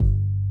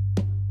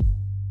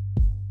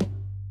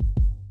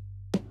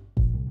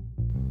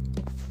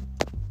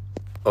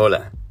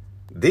Hola,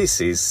 this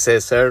is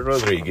Cesar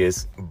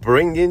Rodriguez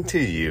bringing to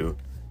you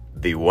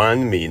the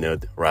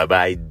 1-minute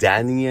Rabbi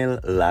Daniel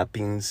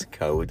Lapin's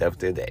quote of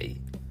the day.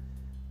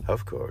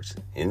 Of course,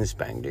 in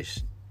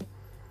Spanglish.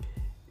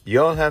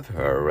 You all have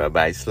heard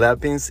Rabbi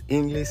Lapin's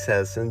English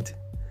accent,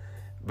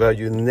 but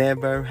you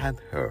never have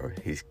heard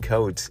his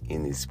quotes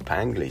in his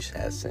Spanglish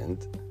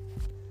accent.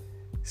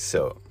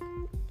 So,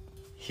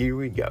 here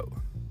we go.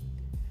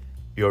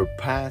 Your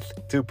path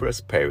to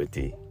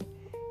prosperity.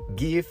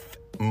 Give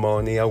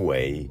money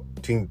away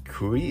to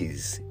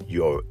increase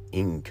your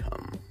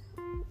income.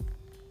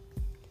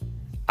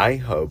 I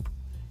hope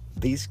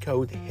this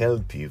quote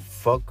help you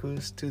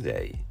focus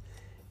today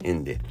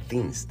in the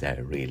things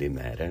that really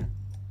matter.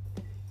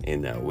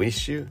 And I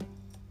wish you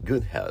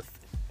good health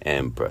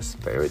and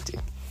prosperity.